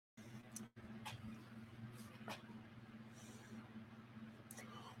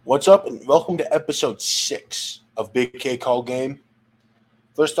What's up, and welcome to episode 6 of Big K Call Game.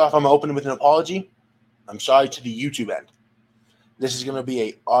 First off, I'm opening with an apology. I'm sorry to the YouTube end. This is going to be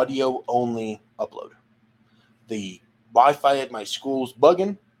a audio-only upload. The Wi-Fi at my school's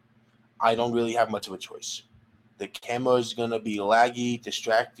bugging. I don't really have much of a choice. The camera is going to be laggy,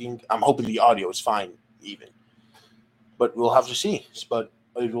 distracting. I'm hoping the audio is fine, even. But we'll have to see. But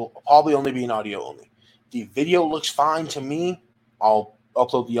it will probably only be an audio only. The video looks fine to me. I'll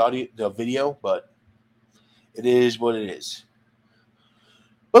upload the video, but it is what it is.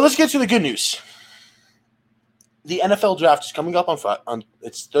 But let's get to the good news. The NFL draft is coming up on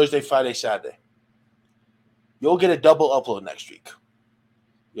it's Thursday, Friday, Saturday. You'll get a double upload next week.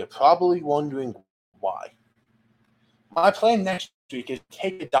 You're probably wondering why. My plan next week is to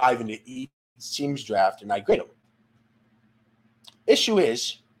take a dive into each team's draft and I grade them. Issue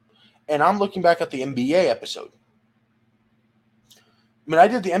is, and I'm looking back at the NBA episode. I mean, I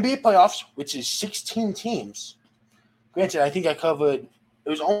did the NBA playoffs, which is 16 teams. Granted, I think I covered – it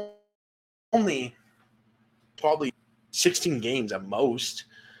was only probably 16 games at most.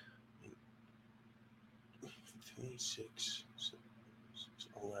 3, 6,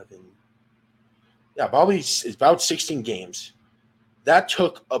 11. Yeah, probably it's about 16 games. That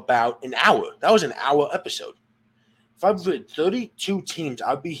took about an hour. That was an hour episode. If I put 32 teams,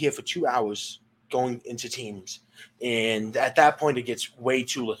 I'd be here for 2 hours going into teams. And at that point, it gets way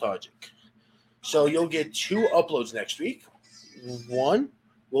too lethargic. So you'll get 2 uploads next week. One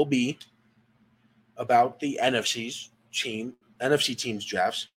will be about the NFC teams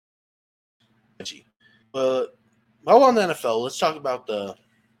drafts. But while on the NFL, let's talk about the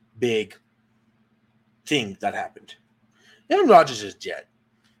big thing that happened. Aaron Rodgers is dead.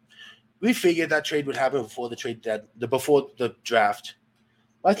 We figured that trade would happen before the draft.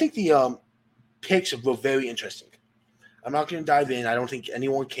 I think the picks were very interesting. I'm not going to dive in. I don't think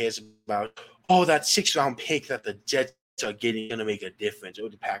anyone cares about, that 6th-round pick that the Jets are getting going to make a difference, or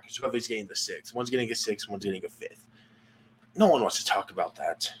the Packers, whoever's getting the 6th. One's getting a 6th, one's getting a 5th. No one wants to talk about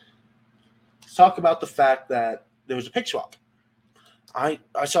that. Let's talk about the fact that there was a pick swap. I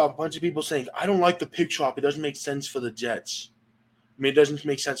saw a bunch of people saying, I don't like the pick swap. It doesn't make sense for the Jets. I mean, it doesn't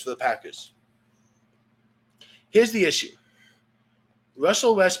make sense for the Packers. Here's the issue.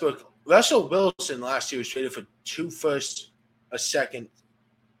 Russell Wilson last year was traded for 2 firsts, a second,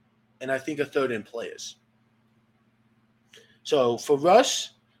 and I think a third in players. So for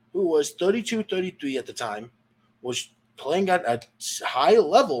Russ, who was 32, 33 at the time, was playing at a high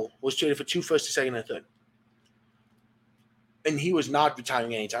level, was traded for 2 firsts, a second, and a third. And he was not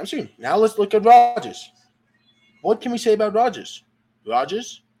retiring anytime soon. Now let's look at Rodgers. What can we say about Rodgers?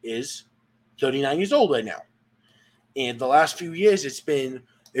 Rodgers is 39 years old right now. And the last few years, it's been,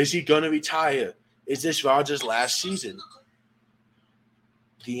 is he going to retire? Is this Rodgers' last season?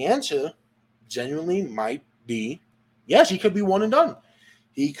 The answer genuinely might be, yes, he could be one and done.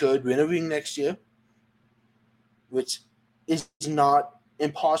 He could win a ring next year, which is not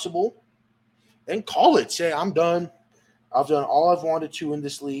impossible, and call it. Say, I'm done. I've done all I've wanted to in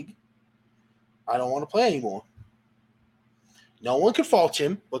this league. I don't want to play anymore. No one could fault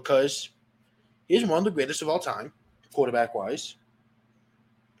him because he's one of the greatest of all time, quarterback-wise.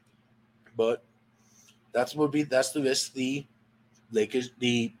 But that's the risk the Lakers,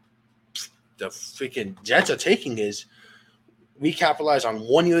 the freaking Jets are taking is we capitalize on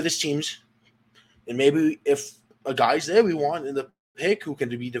 1 year of this team's, and maybe if a guy's there we want in the pick who can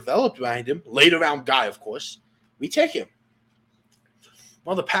be developed behind him, later round guy, of course, we take him.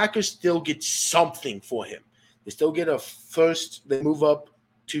 Well, the Packers still get something for him. They still get a first. They move up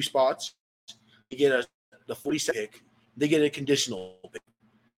 2 spots. They get the 42nd pick. They get a conditional pick.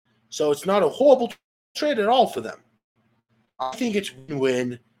 So it's not a horrible trade at all for them. I think it's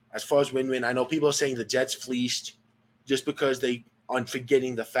win-win. As far as win-win, I know people are saying the Jets fleeced just because they are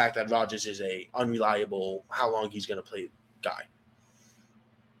forgetting the fact that Rodgers is a unreliable, how long he's going to play guy.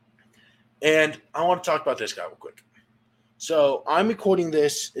 And I want to talk about this guy real quick. So I'm recording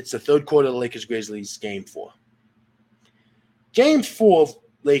this. It's the third quarter of the Lakers-Grizzlies game 4. Game 4 of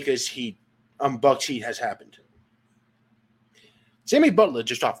Lakers Heat, Bucks Heat has happened. Jimmy Butler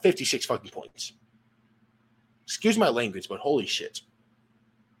just dropped 56 fucking points. Excuse my language, but holy shit.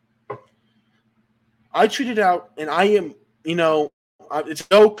 I tweeted out, and I am, it's a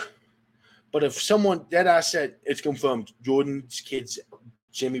joke, but if someone dead ass said it's confirmed Jordan's kid's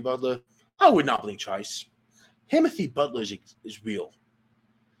Jimmy Butler, I would not blink twice. Timothy Butler is real.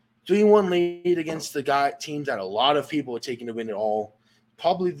 3-1 lead against the teams that a lot of people are taking to win it all.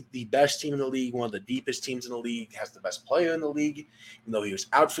 Probably the best team in the league, one of the deepest teams in the league, has the best player in the league. Even though he was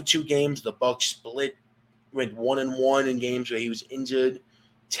out for 2 games, the Bucks went 1-1 in games where he was injured.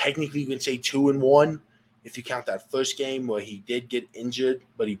 technically you can say 2-1 if you count that first game where he did get injured,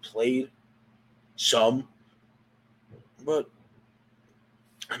 but he played some. But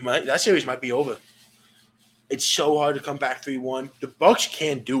that series might be over. It's so hard to come back 3-1. The Bucks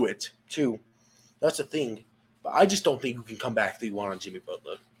can do it, too. That's the thing. But I just don't think we can come back 3-1 on Jimmy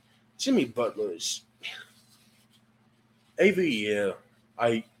Butler. Jimmy Butler is... Every year,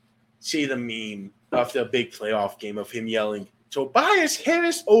 I see the meme after a big playoff game of him yelling, Tobias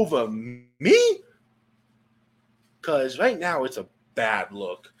Harris over me? Because right now it's a bad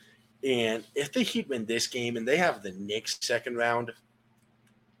look. And if the Heat win this game and they have the Knicks second round,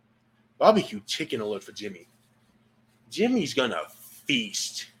 barbecue chicken alert for Jimmy. Jimmy's going to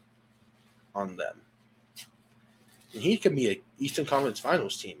feast on them. And he could be an Eastern Conference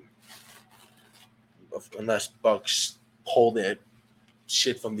Finals team. Unless Bucks pull their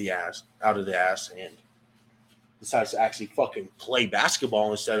shit from the ass, out of the ass, and decides to actually fucking play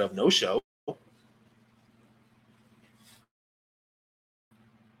basketball instead of no show.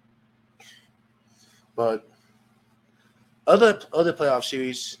 But other playoff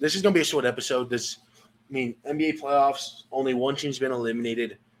series, this is going to be a short episode. NBA playoffs, only one team's been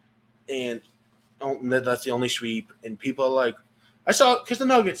eliminated, and that's the only sweep. And people are like, I saw, because the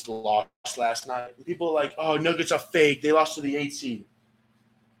Nuggets lost last night. And people are like, oh, Nuggets are fake. They lost to the 8 seed.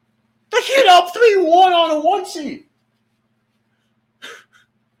 They hit up 3-1 on a 1 seed.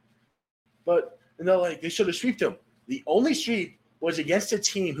 And they're like, they should have sweeped them. The only sweep was against a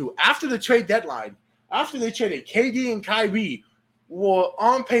team who, after the trade deadline, after they traded KD and Kyrie, were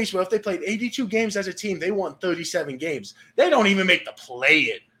on pace where if they played 82 games as a team, they won 37 games. They don't even make the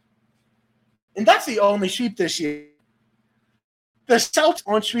play-in. And that's the only sweep this year. The Celtics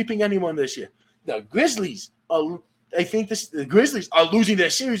aren't sweeping anyone this year. The Grizzlies the Grizzlies are losing their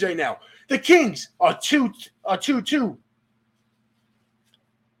series right now. The Kings are 2-2.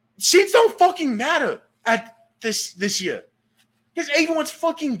 Seeds don't fucking matter at this year. Because everyone's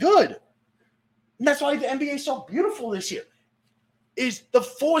fucking good. And that's why the NBA is so beautiful this year. Is the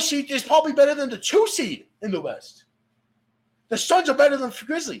 4 seed is probably better than the 2 seed in the West. The Suns are better than the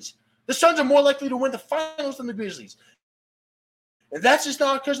Grizzlies. The Suns are more likely to win the finals than the Grizzlies. And that's just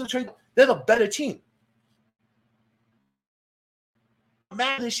not because of the trade. They're the better team.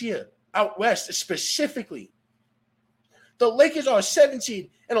 Matter this year, out West specifically. The Lakers are a 7 seed,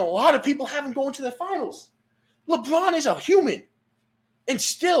 and a lot of people haven't gone to the finals. LeBron is a human. And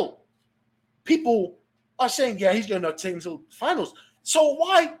still, people are saying, yeah, he's going to take them to the finals. So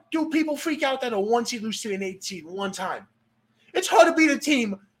why do people freak out that a 1 seed loses to an 8 seed one time? It's hard to beat a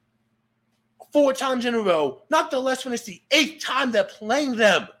team 4 times in a row, not the less when it's the 8th time they're playing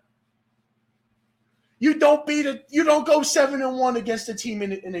them. You don't go 7-1 against a team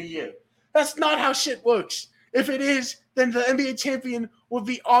in a year. That's not how shit works. If it is, then the NBA champion will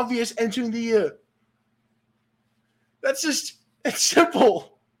be obvious entering the year. It's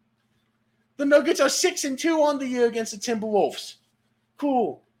simple. The Nuggets are 6-2 on the year against the Timberwolves.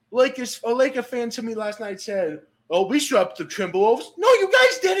 Cool. A Laker fan to me last night said, oh, we swept the Timberwolves. No, you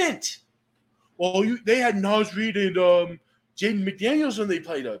guys didn't. Well, they had Naz Reid and Jaden McDaniels when they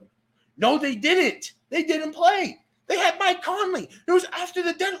played them. No, they didn't. They didn't play. They had Mike Conley. It was after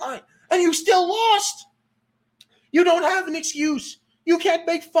the deadline, and you still lost. You don't have an excuse. You can't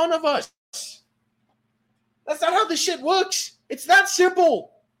make fun of us. That's not how this shit works. It's that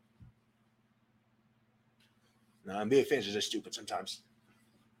simple. No, NBA fans are just stupid sometimes.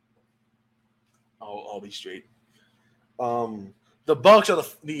 I'll be straight. The Bucks are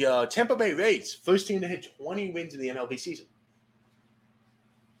the Tampa Bay Rays, first team to hit 20 wins in the MLB season.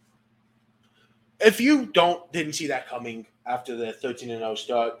 If you didn't see that coming after the 13-0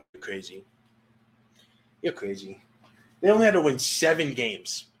 start, you're crazy. You're crazy. They only had to win 7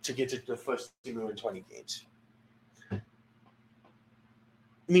 games to get to the first team to win 20 games. I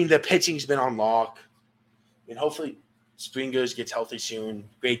mean, the pitching's been on lock. And hopefully Springers gets healthy soon.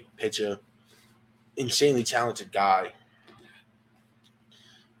 Great pitcher. Insanely talented guy.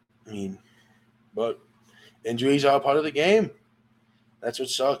 I mean, but injuries are a part of the game. That's what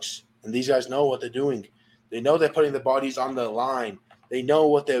sucks. And these guys know what they're doing. They know they're putting their bodies on the line. They know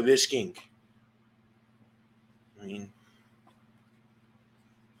what they're risking. I mean,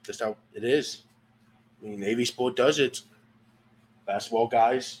 that's how it is. I mean, Navy Sport does it. Basketball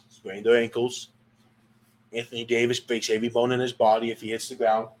guys sprain their ankles. Anthony Davis breaks every bone in his body if he hits the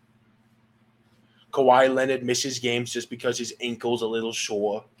ground. Kawhi Leonard misses games just because his ankle's a little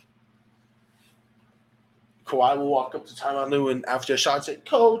sore. Kawhi will walk up to Tyronn Lue and after a shot and say,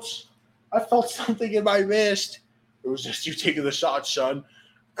 Coach, I felt something in my wrist. It was just you taking the shot, son.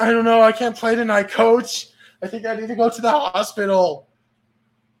 I don't know. I can't play tonight, Coach. I think I need to go to the hospital.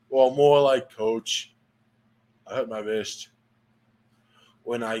 Well, more like, Coach, I hurt my wrist.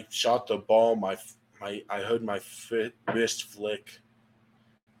 When I shot the ball, I heard my wrist flick.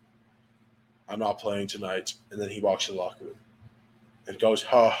 I'm not playing tonight. And then he walks to the locker room and goes,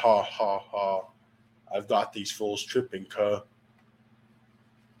 ha, ha, ha, ha. I've got these fools tripping, cuh.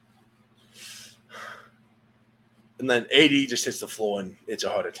 And then AD just hits the floor and it's a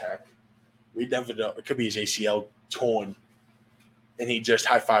heart attack. We never know. It could be his ACL torn. And he just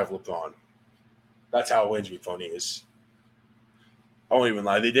high-fived LeBron. That's how injury prone he is. I won't even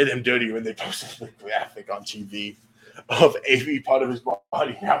lie. They did him dirty when they posted the graphic on TV of every part of his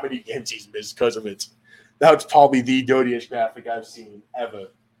body, how many games he's missed because of it. That's probably the dirtiest graphic I've seen ever.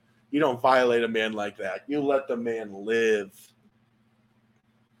 You don't violate a man like that. You let the man live.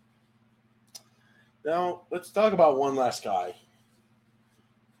 Now, let's talk about one last guy.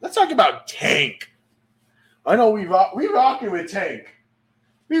 Let's talk about Tank. I know we rocking with Tank.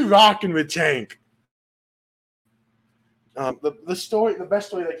 We rocking with Tank. The best story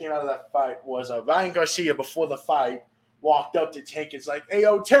that came out of that fight was Ryan Garcia before the fight walked up to Tank and was like, "Hey,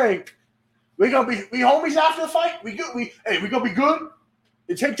 yo, Tank, we homies after the fight? We gonna be good?"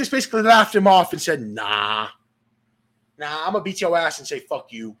 And Tank just basically laughed him off and said, Nah, I'm gonna beat your ass and say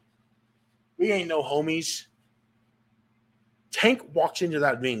fuck you. We ain't no homies." Tank walks into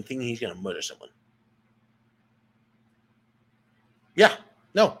that ring thinking he's gonna murder someone. Yeah,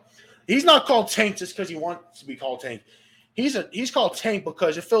 no. He's not called Tank just because he wants to be called Tank. He's called Tank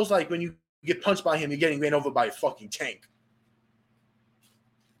because it feels like when you get punched by him, you're getting ran over by a fucking tank.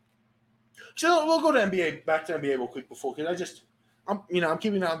 So we'll go to NBA, back to NBA real quick before, because I'm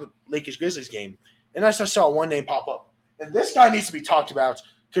keeping an eye on the Lakers Grizzlies game, and I just saw one name pop up, and this guy needs to be talked about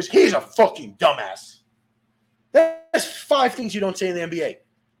because he's a fucking dumbass. There's 5 things you don't say in the NBA.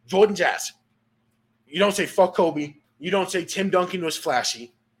 Jordan's ass. You don't say fuck Kobe. You don't say Tim Duncan was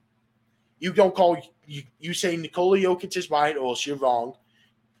flashy. You don't call you say Nikola Jokic is right, or else you're wrong.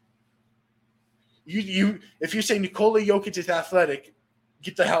 If you say Nikola Jokic is athletic,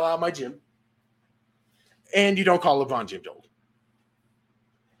 get the hell out of my gym. And you don't call LeBron James old.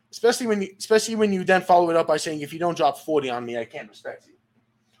 Especially when you then follow it up by saying, if you don't drop 40 on me, I can't respect you.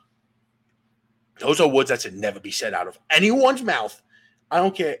 Those are words that should never be said out of anyone's mouth. I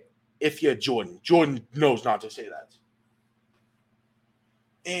don't care if you're Jordan. Jordan knows not to say that.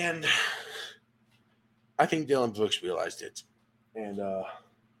 And I think Dylan Brooks realized it. And I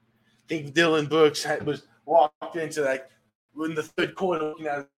think Dylan Brooks was walked into in the third quarter looking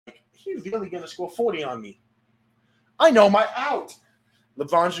at him like, he's really going to score 40 on me. I know my out.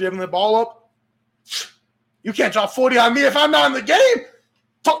 LeBron's driving the ball up. You can't drop 40 on me if I'm not in the game.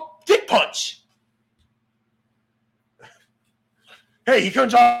 Dick punch. Hey, he couldn't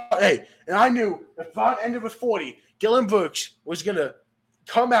drop. Hey, and I knew if Von ended with 40, Dylan Brooks was going to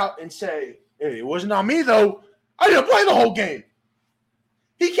come out and say, hey, it wasn't on me, though. I didn't play the whole game.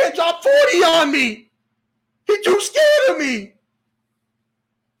 He can't drop 40 on me. He's too scared of me.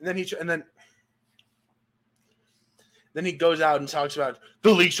 And then he goes out and talks about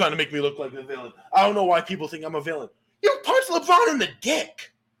the league's trying to make me look like a villain. I don't know why people think I'm a villain. You punched LeBron in the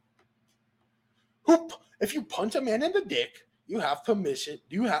dick. If you punch a man in the dick, you have permission.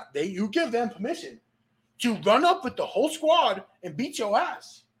 You give them permission to run up with the whole squad and beat your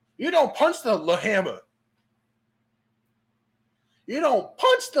ass. You don't punch the hammer. You don't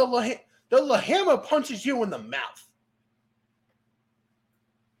punch the hammer punches you in the mouth.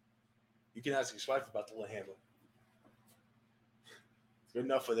 You can ask his wife about the hammer. Good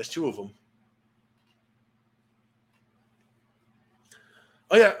enough for there's 2 of them.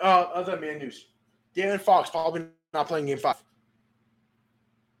 Oh yeah, other man news. De'Aaron Fox probably not playing Game 5.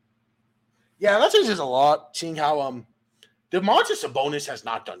 Yeah, that changes a lot. Seeing how Domantas Sabonis has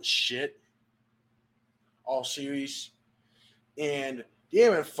not done shit all series, and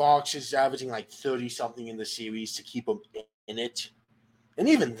De'Aaron Fox is averaging like 30 something in the series to keep him in it, and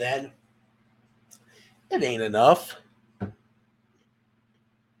even then, it ain't enough.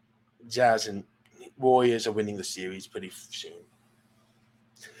 Jazz and Warriors are winning the series pretty soon.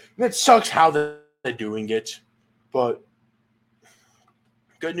 And it sucks how they're doing it, but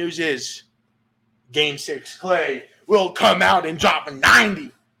good news is Game 6 Clay will come out and drop a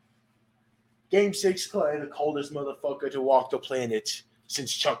 90. Game 6 Clay, the coldest motherfucker to walk the planet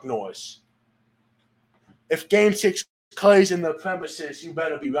since Chuck Norris. If Game 6 Clay's in the premises, you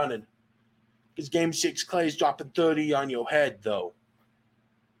better be running. Because Game 6 Clay's dropping 30 on your head, though.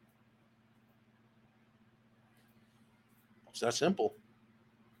 It's that simple.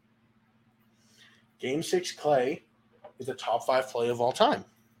 Game 6 Clay is a top 5 player of all time.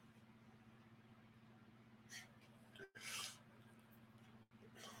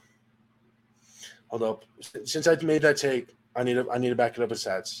 Hold up. Since I made that take, I need to back it up with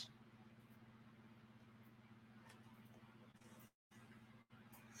stats.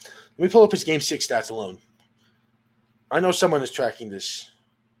 Let me pull up his Game 6 stats alone. I know someone is tracking this.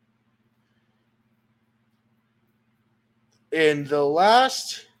 In the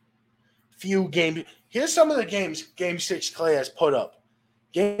last few games, here's some of the games Game 6 Clay has put up.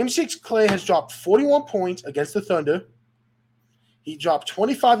 Game 6 Clay has dropped 41 points against the Thunder. He dropped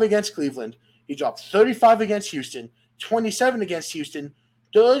 25 against Cleveland. He dropped 35 against Houston, 27 against Houston,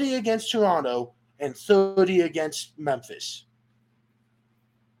 30 against Toronto, and 30 against Memphis.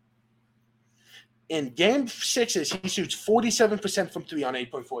 In Game 6s, he shoots 47% from 3 on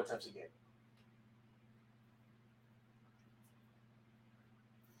 8.4 attempts a game.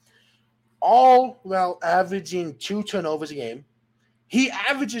 All while averaging 2 turnovers a game. He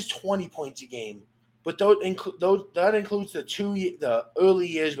averages 20 points a game, but that includes the early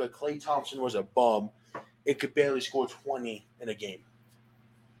years where Klay Thompson was a bum. It could barely score 20 in a game.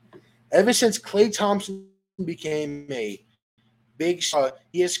 Ever since Klay Thompson became a big star,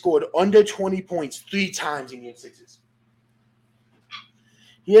 he has scored under 20 points 3 times in Game 6s.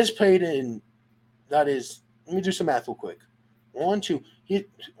 He has played in, that is, let me do some math real quick. 1, 2,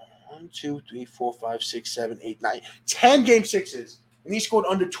 3, 4, 5, 6, 7, 8, 9, 10 Game 6s, and he scored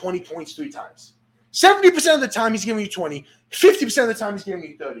under 20 points 3 times. 70% of the time he's giving you 20, 50% of the time he's giving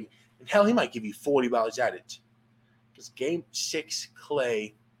you 30, and hell, he might give you $40 at it. Because Game 6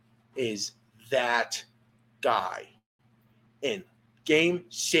 Klay is that guy. And Game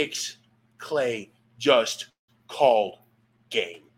 6 Klay just called game.